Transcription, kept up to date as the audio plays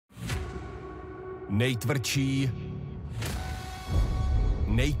Nejtvrdší,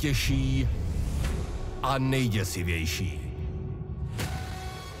 nejtěžší a nejděsivější.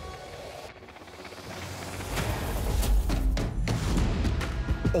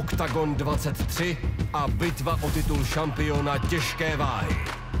 OKTAGON 23 a bitva o titul šampiona těžké váhy.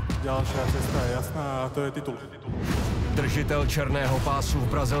 Další cesta je jasná a to je titul. Držitel černého pásu v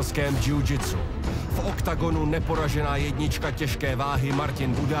brazilském jiu-jitsu. V OKTAGONu neporažená jednička těžké váhy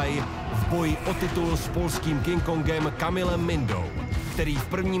Martin Budaj v boji o titul s polským King Kongem Kamilem Mindou, který v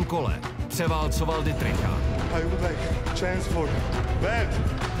prvním kole převálcoval Dietricha.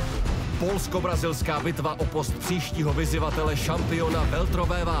 Polsko-brazilská bitva o post příštího vyzývatele šampiona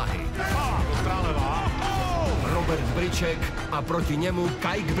welterové váhy. Robert Briček a proti němu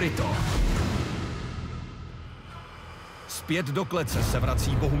Kajk Brito. Zpět do klece se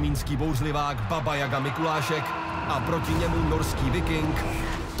vrací bohumínský bouřlivák Baba Jaga Mikulášek a proti němu norský viking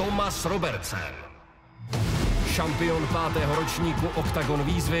Thomas Robertsen. Šampion 5. ročníku OKTAGON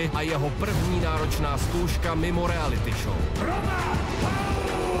výzvy a jeho první náročná zkouška mimo reality show.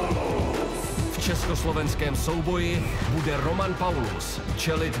 V československém souboji bude Roman Paulus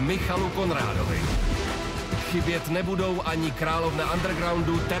čelit Michalu Konrádovi. Chybět nebudou ani královna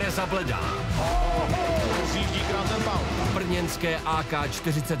undergroundu Tereza Bledá. Brněnské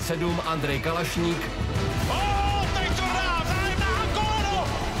AK-47 Andrej Kalašník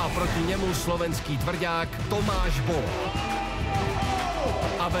a proti němu slovenský tvrdák Tomáš Bolo.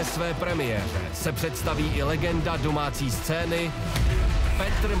 A ve své premiéře se představí i legenda domácí scény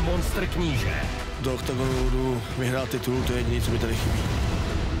Petr Monster Kníže. Do OKTAGONu jdu vyhrát titul, to je jediné, co mi tady chybí.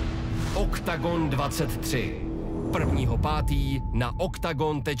 OKTAGON 23. 1.5. na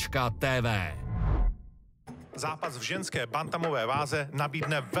oktagon.tv. Zápas v ženské bantamové váze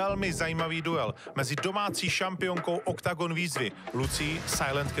nabídne velmi zajímavý duel mezi domácí šampionkou OKTAGON výzvy Lucii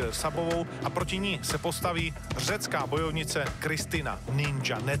Silent Killer Szabovou a proti ní se postaví řecká bojovnice Christina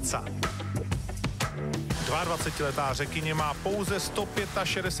Ninja Netza. 22letá Řekyně má pouze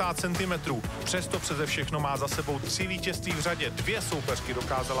 165 cm, přesto přeze všechno má za sebou 3 vítězství v řadě, 2 soupeřky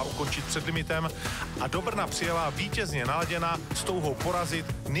dokázala ukončit před limitem a do Brna přijela vítězně naladěna s touhou porazit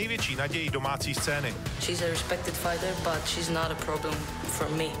největší naději domácí scény. She's a respected fighter, but she's not a problem for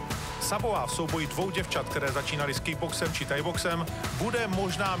me. Szabová v souboji 2 děvčat, které začínaly s kickboxem či thaiboxem, bude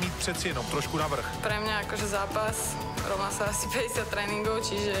možná mít přeci jenom trošku navrch. Pre mňa akože zápas rovná sa asi 50 tréningov,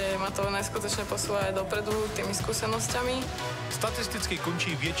 čiže ma to neskutočne posúva aj dopredu tými skúsenosťami. Statisticky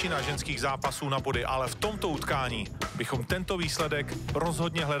končí většina ženských zápasů na body, ale v tomto utkání bychom tento výsledek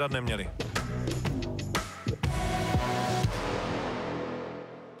rozhodně hledat neměli.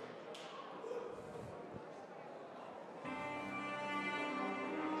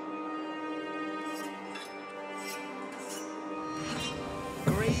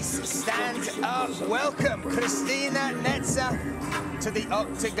 Stand up. Welcome, Christina Netza, to the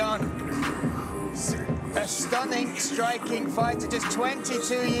OKTAGON. A stunning, striking fighter, just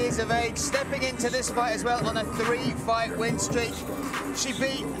 22 years of age, stepping into this fight as well on a 3-fight win streak. She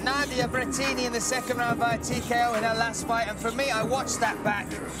beat Nadia Brettini in the second round by a TKO in her last fight, and for me, I watched that back.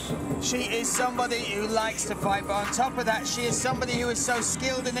 She is somebody who likes to fight, but on top of that, she is somebody who is so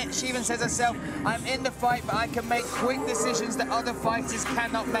skilled in it. She even says herself, I'm in the fight, but I can make quick decisions that other fighters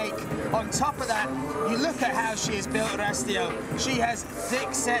cannot make. On top of that, you look at how she is built, Rastio. She has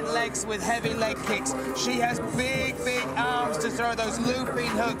thick set legs with heavy leg kicks. She has big, big arms to throw those looping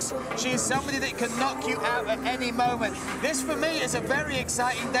hooks. She is somebody that can knock you out at any moment. This, for me, is a very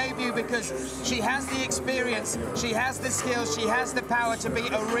exciting debut because she has the experience, she has the skills, she has the power to be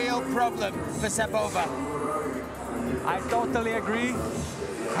a real problem for Szabova. I totally agree.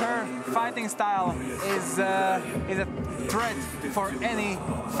 Her fighting style is a threat for any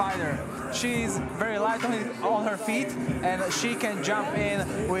fighter. She's very light on her feet, and she can jump in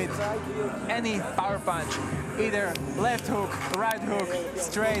with any power punch. Either left hook, right hook,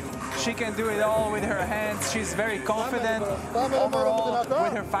 straight. She can do it all with her hands. She's very confident overall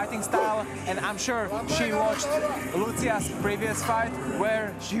with her fighting style, and I'm sure she watched Lucia's previous fight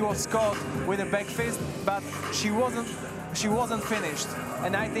where she was caught with a back fist, but she wasn't finished.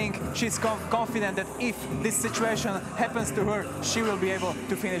 And I think she's confident that if this situation happens to her, she will be able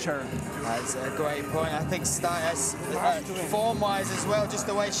to finish her. That's a great point. I think form-wise as well, just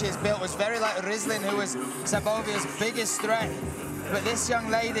the way she is built was very like Rizlin, who was Szabova's biggest threat. But this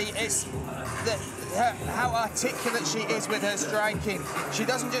young lady, how articulate she is with her striking. She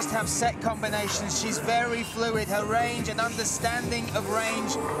doesn't just have set combinations, she's very fluid. Her range and understanding of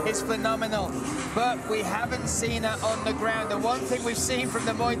range is phenomenal. But we haven't seen her on the ground. The one thing we've seen from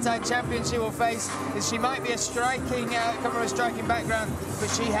the Muay Thai champion she will face is she might be a striking, come from a striking background, but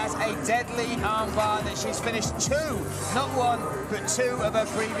she has a deadly armbar that she's finished 2, not 1, but 2 of her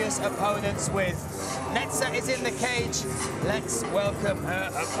previous opponents with. Netza is in the cage. Let's welcome her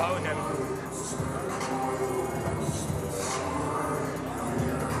opponent.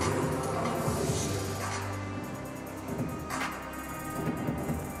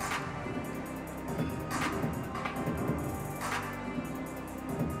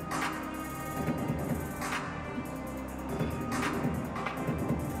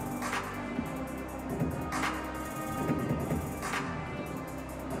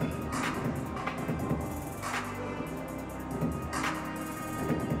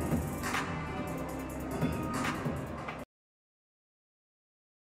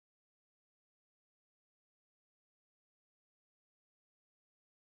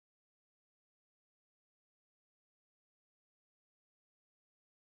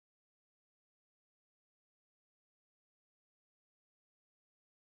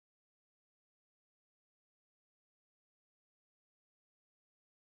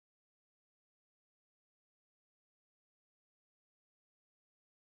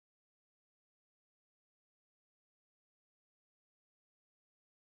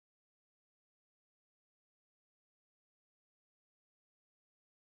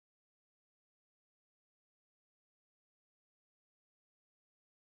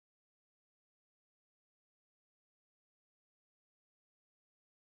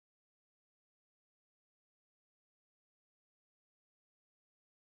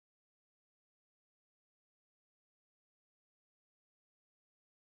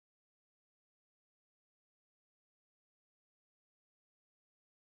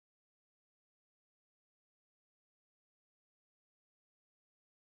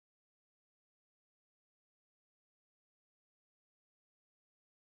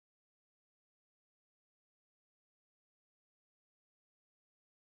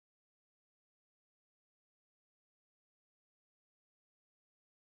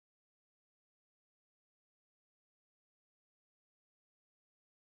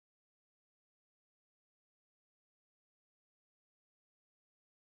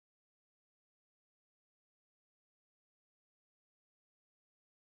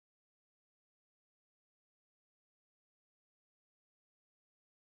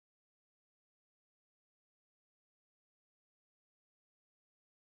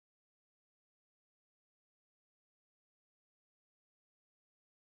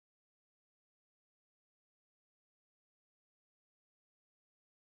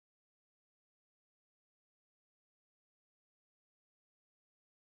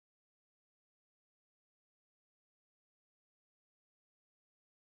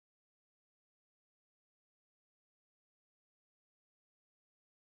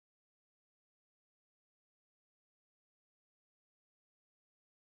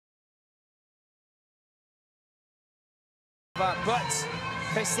 But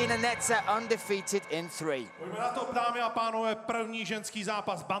Christina Netza undefeated in 3. Pojďme na to, dámy a pánové, první ženský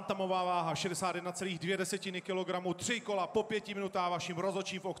zápas, bantamová váha, 61,2 kg, 3 kola po 5 minutách. Vaším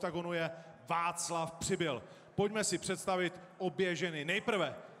rozhodčím v oktagonu je Václav Přibyl. Pojďme si představit obě ženy.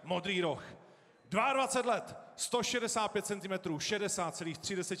 Nejprve modrý roh. 22 let, 165 cm,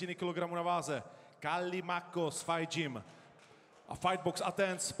 60,3 kg na váze. Kallimakos Fight Gym a Fightbox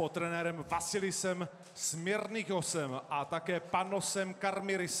Athens pod trenérem Vasilisem Smirnikosem a také Panosem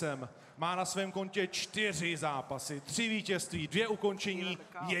Karmirisem. Má na svém kontě 4 zápasy, 3 vítězství, 2 ukončení,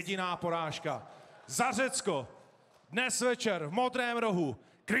 1 porážka. Za Řecko dnes večer v modrém rohu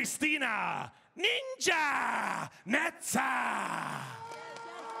Christina Ninja Netza.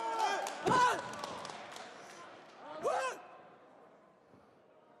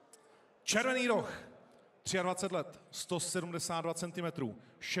 Červený roh, 23 let, 172 cm,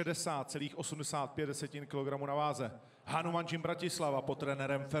 60,85 kg na váze. Hanuman Gym Bratislava pod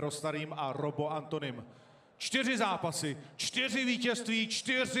trenérem Ferostarým a Robo Antonim. 4 zápasy, 4 vítězství,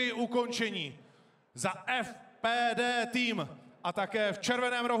 4 ukončení. Za FPD tým a také v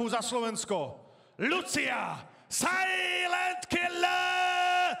červeném rohu za Slovensko Lucia Silent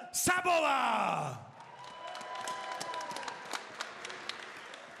Killer Szabova.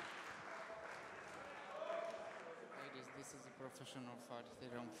 This is a professional fight. They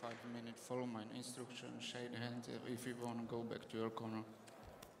don't fight a minute. Follow my instruction. Shake hands if you want to go back to your corner.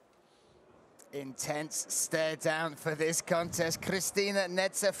 Intense stare down for this contest. Christina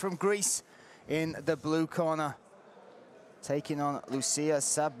Netza from Greece in the blue corner, taking on Lucia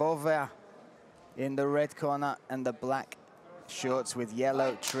Szabova in the red corner and the black shorts with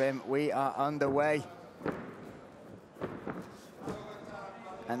yellow trim. We are underway.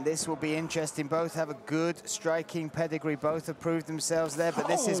 And this will be interesting. Both have a good striking pedigree. Both have proved themselves there, but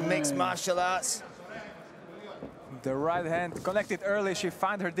this is mixed martial arts. The right hand connected early. She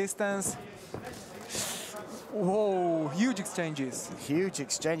found her distance. Whoa, huge exchanges. Huge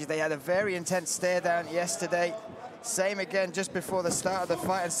exchanges. They had a very intense stare down yesterday. Same again just before the start of the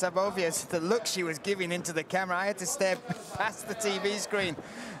fight. And Szabova, the look she was giving into the camera, I had to stare past the TV screen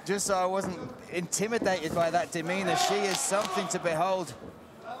just so I wasn't intimidated by that demeanor. She is something to behold.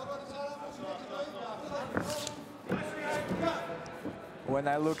 When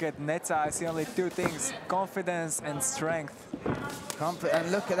I look at Netza, I see only two things: confidence and strength.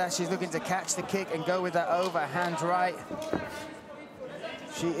 And look at that, she's looking to catch the kick and go with that overhand right.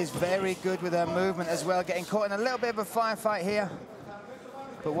 She is very good with her movement as well, getting caught in a little bit of a firefight here.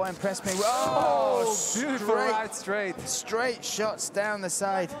 But what impressed me, beautiful right straight. Straight shots down the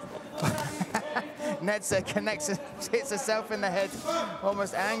side. Netza connects, hits herself in the head,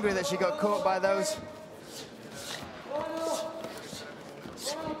 almost angry that she got caught by those.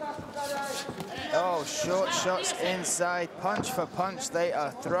 Oh, short shots inside, punch for punch, they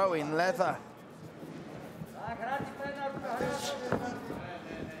are throwing leather.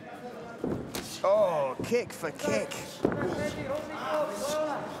 Oh, kick for kick.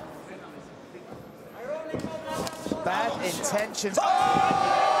 Bad intentions.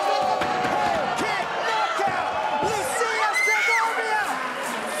 Oh! Kick, knockout! Lucia Szabova!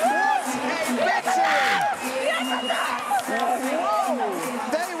 What a veteran!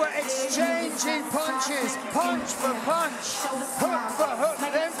 They were exchanging punches, punch for punch, hook for hook,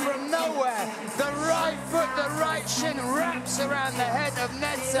 then from nowhere, the right foot, the right shin wraps around the head of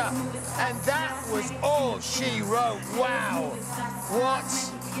Netza, and that was all she wrote. Wow, what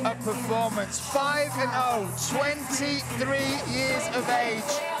a performance. 5-0, 23 years of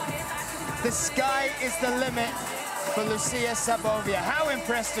age. The sky is the limit for Lucia Szabova. How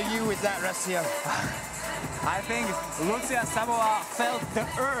impressed are you with that, Lucia? I think Lucia Szabova felt the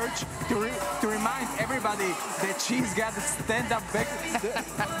urge to remind everybody that she's got the stand-up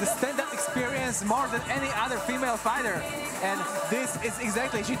experience more than any other female fighter. And this is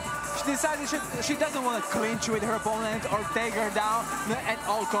exactly, she decided she doesn't want to clinch with her opponent or take her down at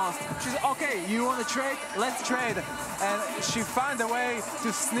all costs. She's okay, you want to trade? Let's trade. And she found a way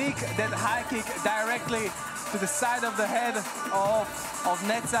to sneak that high kick directly to the side of the head of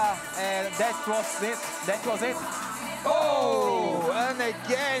Netza, and that was it. That was it. Oh, and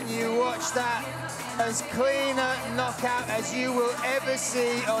again you watch that. As clean a knockout as you will ever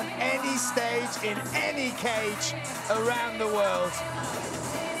see on any stage, in any cage around the world.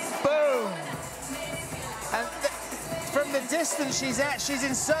 Boom! And from the distance she's at, she's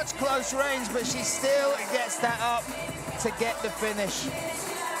in such close range, but she still gets that up to get the finish.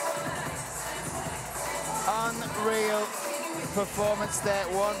 Unreal performance there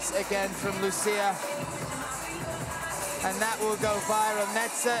once again from Lucia. And that will go viral.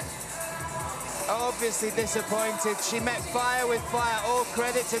 Netza, obviously disappointed. She met fire with fire. All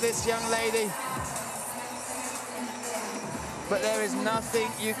credit to this young lady. But there is nothing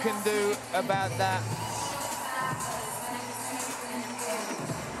you can do about that.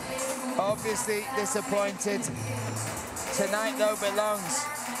 Obviously disappointed. Tonight, though, belongs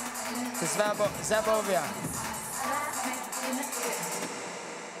to Szabova.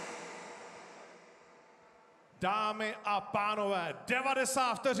 Dámy a pánové,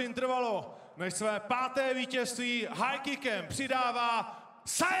 90 vteřin trvalo, než své páté vítězství high kickem přidává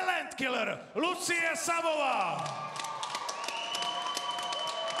Silent Killer Lucie Szabova.